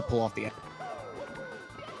 just has to pull off the end.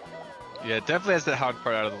 Yeah, definitely has that hard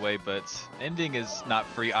part out of the way, but ending is not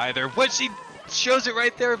free either. What she shows it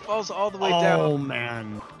right there, it falls all the way down. Oh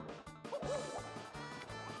man.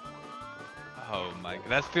 Oh my,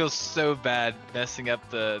 that feels so bad, messing up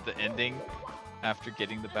the ending after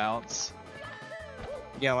getting the bounce.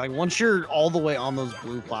 Yeah, like once you're all the way on those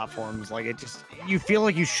blue platforms, like you feel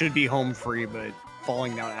like you should be home free, but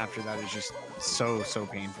falling down after that is just so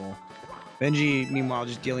painful. Benji, meanwhile,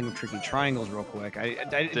 just dealing with tricky triangles real quick. I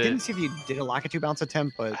didn't see if you did a Lakitu Bounce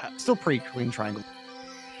attempt, but still pretty clean triangle.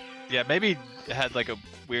 Yeah, maybe it had like a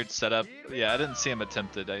weird setup. Yeah, I didn't see him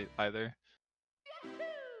attempt it either.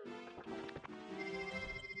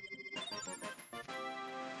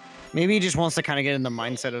 Maybe he just wants to kind of get in the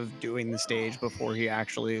mindset of doing the stage before he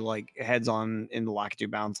actually like heads on into Lakitu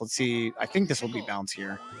Bounce. Let's see. I think this will be Bounce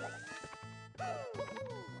here.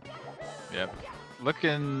 Yep.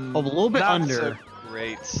 Looking a little bit under. So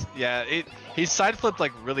great. Yeah, he's side flipped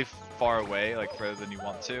like really far away, like further than you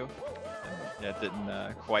want to. And yeah,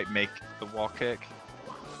 didn't quite make the wall kick.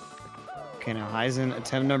 Okay, now Heisen,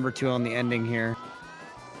 attempt number 2 on the ending here.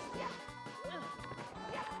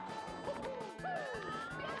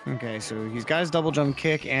 Okay, so he's got his double jump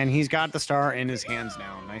kick, and he's got the star in his hands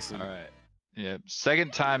now. Nicely. All right. Yeah,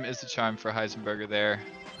 second time is the charm for Heisenburger there.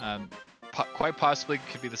 Quite possibly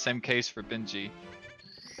could be the same case for Benji.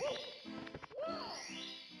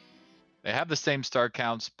 They have the same star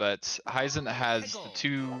counts, but Heisen has the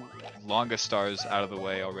 2 longest stars out of the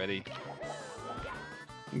way already.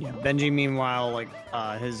 Yeah, Benji, meanwhile, like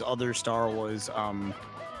his other star was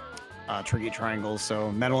tricky triangles,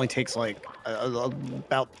 so that only takes like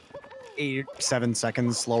about 8-7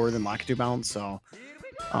 seconds slower than Lakitu Bounce. So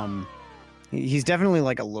he's definitely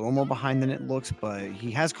like a little more behind than it looks, but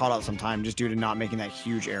he has caught up some time just due to not making that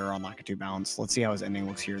huge error on Lakitu Bounce. Let's see how his ending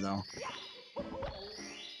looks here, though.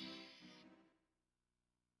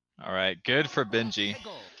 All right, good for Benji.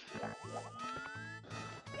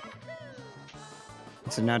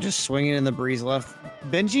 So now just swinging in the breeze left.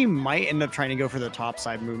 Benji might end up trying to go for the top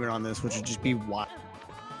side movement on this, which would just be wild.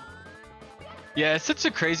 Yeah, it's such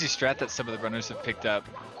a crazy strat that some of the runners have picked up.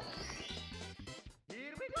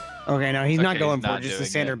 Okay, now he's not going for not just the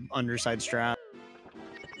standard underside strat.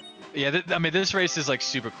 Yeah, I mean, this race is like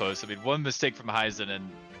super close. I mean, one mistake from Heisen and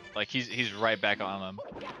like he's right back on him.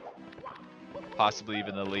 Possibly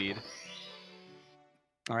even the lead.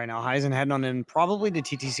 All right, now Heisen heading on in probably to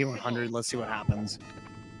TTC 100. Let's see what happens.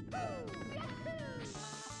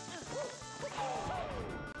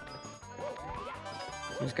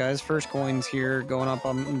 These guys' first coins here going up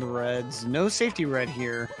on the reds. No safety red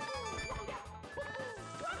here.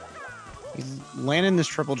 He's landing this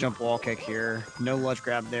triple jump wall kick here. No ledge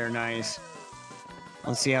grab there. Nice.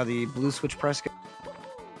 Let's see how the blue switch press goes.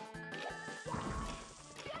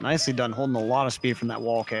 Nicely done, holding a lot of speed from that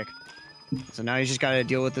wall kick. So now he's just got to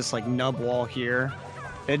deal with this like nub wall here.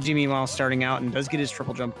 Benji, meanwhile, starting out and does get his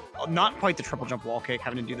triple jump. Not quite the triple jump wall kick,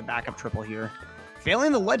 having to do the backup triple here.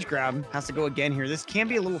 Failing the ledge grab, has to go again here. This can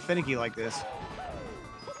be a little finicky like this.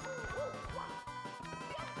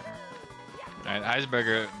 All right,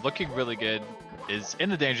 Heisenburger looking really good. Is in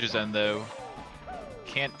the danger zone though.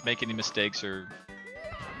 Can't make any mistakes or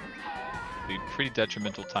be pretty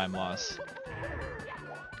detrimental time loss.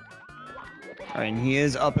 All right, and he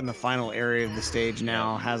is up in the final area of the stage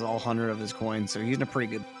now. Has all 100 of his coins, so he's in a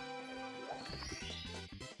pretty good.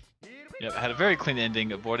 Yep, had a very clean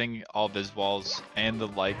ending, avoiding all of his walls and the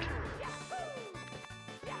like.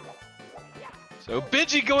 So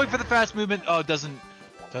Benji going for the fast movement. Oh, doesn't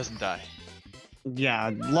die.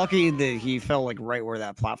 Yeah, lucky that he fell like right where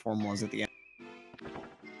that platform was at the end.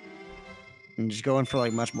 And just going for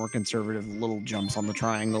like much more conservative little jumps on the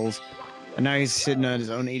triangles. And now he's sitting on his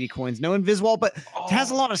own 80 coins. No invis wall, but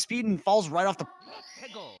has a lot of speed and falls right off the.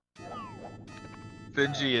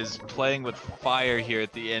 Benji is playing with fire here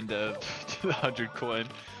at the end of the 100 coin.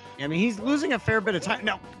 I mean, he's losing a fair bit of time.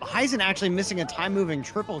 Now, Heisen actually missing a time-moving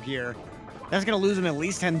triple here. That's going to lose him at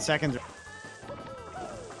least 10 seconds.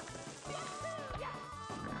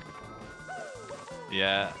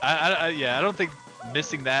 Yeah, I don't think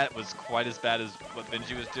missing that was quite as bad as what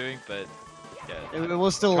Benji was doing, but yeah, it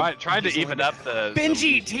was still trying to even up the.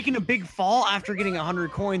 Benji taking a big fall after getting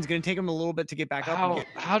 100 coins, going to take him a little bit to get back up.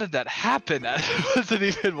 How did that happen? I wasn't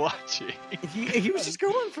even watching. He was just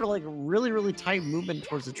going for like really tight movement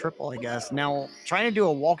towards the triple, I guess. Now trying to do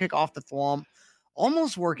a wall kick off the thwomp,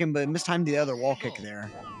 almost working, but mistimed the other wall kick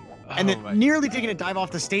there, and then nearly taking a dive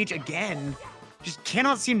off the stage again. Just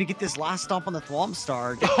cannot seem to get this last stomp on the thwomp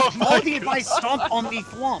star. All the advice: stomp on the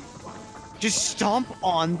thwomp. Just stomp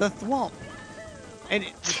on the thwomp. And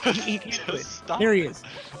here he is.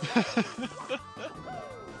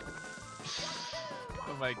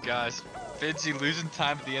 Oh my gosh. Benji losing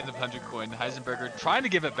time at the end of 100 coin. Heisenburger trying to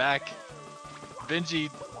give it back. Benji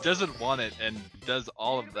doesn't want it and does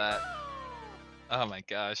all of that. Oh my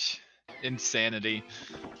gosh. Insanity.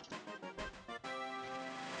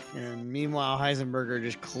 And meanwhile, Heisenburger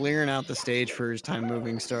just clearing out the stage for his time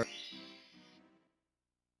moving start.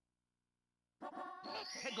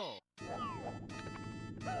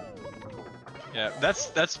 Yeah,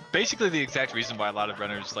 that's basically the exact reason why a lot of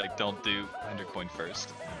runners like don't do 100 coin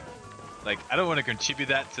first. Like, I don't want to contribute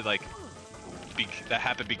that to like that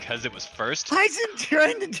happened because it was first. Heisen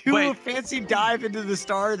trying to do a fancy dive into the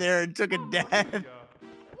star there and took a death.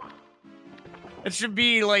 It should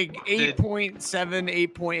be like 8.7,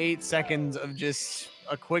 8.8 seconds of just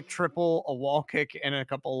a quick triple, a wall kick, and a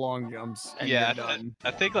couple long jumps. And yeah, you're done. I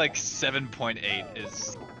think like 7.8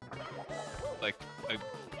 is like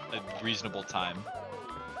a reasonable time.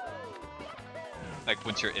 Like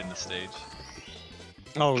once you're in the stage.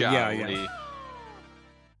 Oh, Golly. yeah.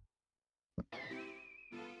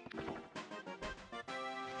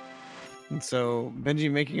 And so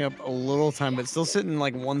Benji making up a little time, but still sitting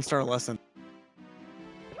like 1 star less than.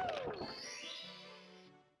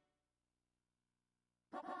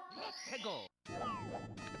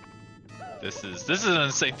 This is an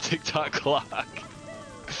insane TikTok clock.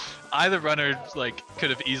 Either runner like could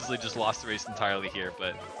have easily just lost the race entirely here,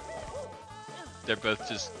 but they're both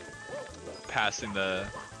just passing the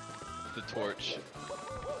torch.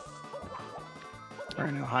 All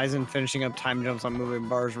right, now Heisen finishing up time jumps on moving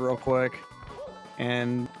bars real quick,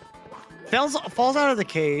 and falls out of the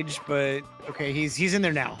cage, but okay, he's in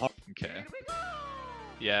there now. Okay.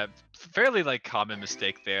 Yeah, fairly like common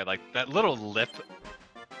mistake there. Like that little lip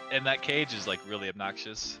in that cage is like really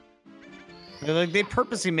obnoxious. Like they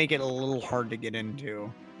purposely make it a little hard to get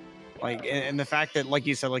into, like, and the fact that, like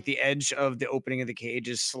you said, like the edge of the opening of the cage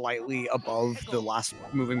is slightly above the last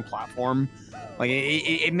moving platform. Like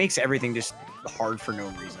it makes everything just hard for no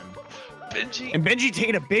reason. Benji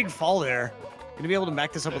taking a big fall there. Gonna be able to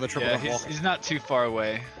back this up with a triple. Yeah, he's not too far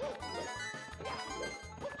away.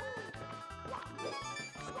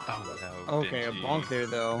 Oh no. Okay, Benji. A bonk there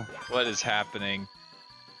though. What is happening?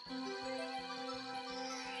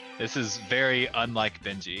 This is very unlike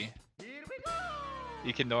Benji.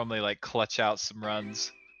 He can normally like clutch out some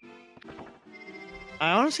runs.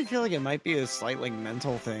 I honestly feel like it might be a slight like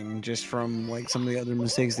mental thing just from like some of the other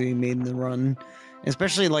mistakes that he made in the run.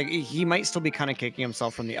 Especially like he might still be kind of kicking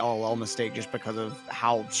himself from the LLL mistake just because of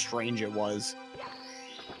how strange it was.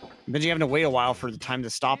 Benji having to wait a while for the time to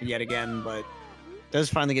stop yet again, but does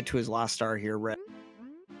finally get to his last star here. Red.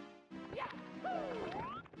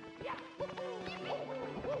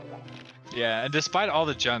 Yeah, and despite all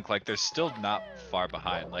the junk, like they're still not far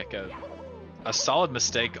behind. Like a solid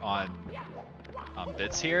mistake on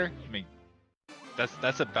bits here. I mean,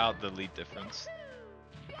 that's about the lead difference.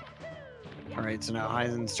 All right, so now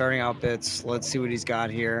Heisen starting out bits. Let's see what he's got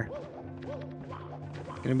here.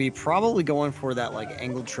 Gonna be probably going for that like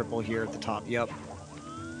angled triple here at the top. Yep,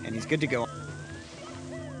 and he's good to go.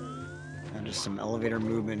 And just some elevator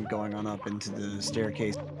movement going on up into the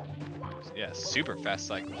staircase. Yeah, super fast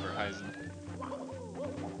cycle for Heisen.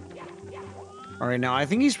 All right, now I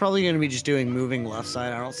think he's probably going to be just doing moving left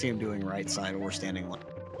side. I don't see him doing right side or standing left.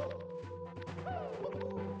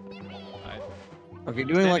 Okay,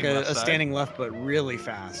 doing like a standing left, but really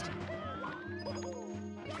fast.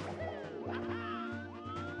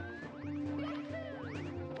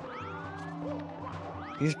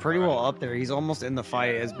 He's pretty well up there. He's almost in the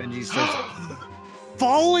fight as Benji starts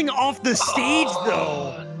falling off the stage,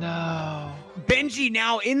 though. Oh, no. Benji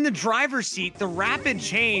now in the driver's seat. The rapid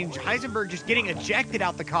change. Heisenberg just getting ejected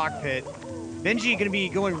out the cockpit. Benji going to be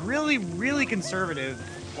going really, really conservative,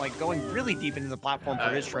 like going really deep into the platform for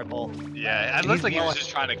his triple. Yeah, it looks like he was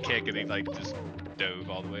just trying to kick and he like just dove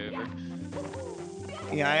all the way over.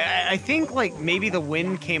 Yeah, I think like maybe the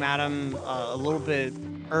wind came at him a little bit,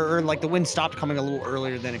 or like the wind stopped coming a little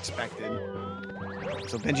earlier than expected.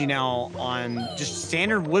 So Benji now on just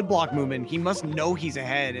standard woodblock movement. He must know he's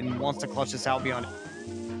ahead and wants to clutch this out beyond.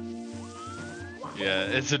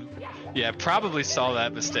 Yeah, probably saw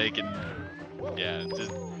that mistake and yeah,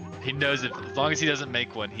 just he knows if as long as he doesn't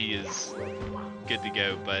make one, he is good to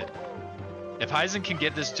go. But if Heisen can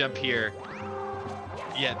get this jump here,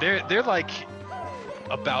 yeah, they're like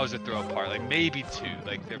a Bowser throw apart, like maybe two.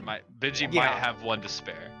 Like Benji might have one to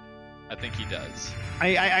spare. I think he does.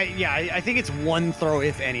 I think it's one throw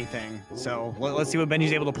if anything. So let's see what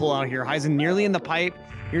Benji's able to pull out here. Heisen nearly in the pipe.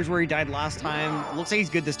 Here's where he died last time. Looks like he's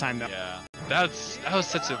good this time though. Yeah, that was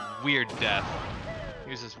such a weird death.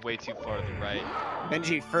 He was just way too far to the right.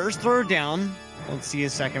 Benji first throw down. Let's see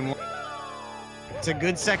his second one. It's a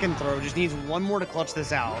good second throw. Just needs one more to clutch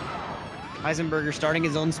this out. Heisenburger starting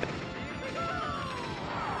his own spin.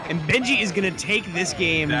 And Benji is going to take this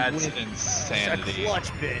game with insanity. A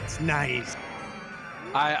clutch bits. Nice.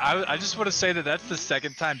 I just want to say that's the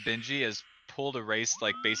second time Benji has pulled a race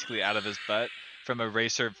like basically out of his butt from a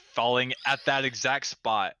racer falling at that exact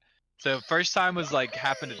spot. So first time was like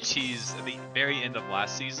happened to Cheese at the very end of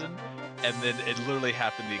last season, and then it literally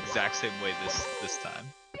happened the exact same way this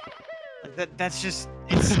time. That's just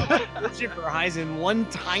it's so legit for Heisen. One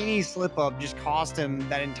tiny slip up just cost him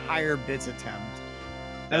that entire bits attempt.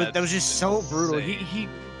 That was just so brutal. He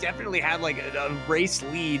definitely had like a race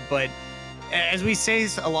lead, but as we say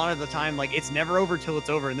a lot of the time, like it's never over till it's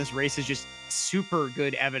over, and this race is just super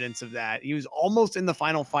good evidence of that. He was almost in the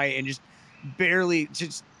final fight and just barely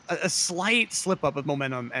just a slight slip up of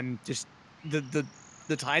momentum, and just the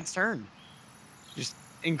tides turned. Just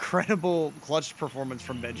incredible clutch performance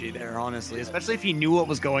from Benji there, honestly, especially if he knew what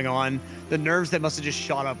was going on. The nerves that must have just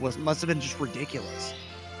shot up must have been just ridiculous.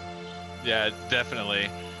 Yeah, definitely.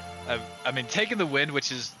 I mean, taking the win,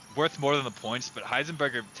 which is worth more than the points, but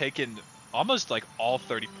Heisenberger taken almost like all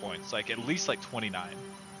 30 points, like at least like 29.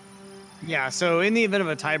 Yeah, so in the event of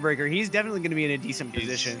a tiebreaker, he's definitely going to be in a decent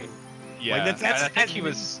position. Yeah, like that's I think he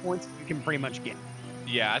was points you can pretty much get.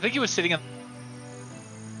 Yeah, I think he was sitting on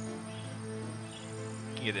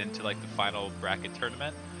it into like the final bracket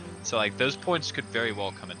tournament, so like those points could very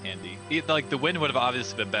well come in handy. Like the win would have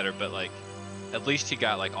obviously been better, but like at least he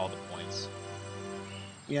got like all the points.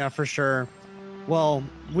 Yeah, for sure. Well,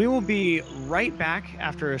 we will be right back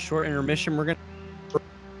after a short intermission. We're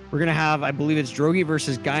gonna have, I believe it's Drogi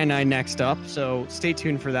versus Guy and I next up, so stay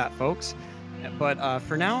tuned for that, folks. But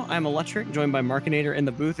for now, I'm Electric, joined by Markinator in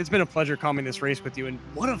the booth. It's been a pleasure calming this race with you, and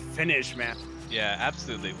what a finish, man. Yeah,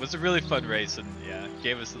 absolutely. It was a really fun race, and yeah,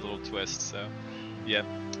 gave us a little twist. So, yeah,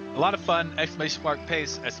 a lot of fun. Exclamation mark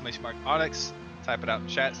pace, exclamation mark Onyx. Type it out in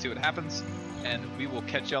chat, see what happens, and we will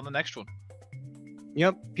catch you on the next one.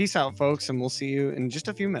 Yep. Peace out, folks, and we'll see you in just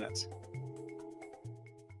a few minutes.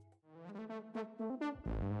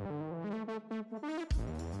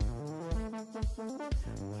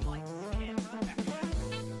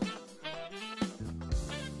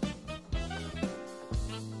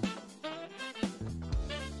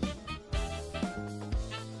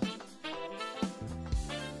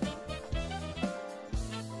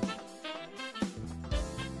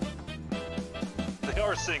 They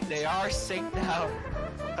are synced. They are synced now.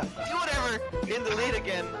 Do whatever. In the lead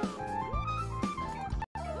again.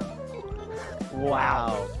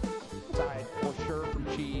 Wow. Side for sure from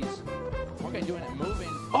Cheese. Okay, doing it, moving.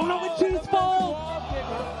 Oh no!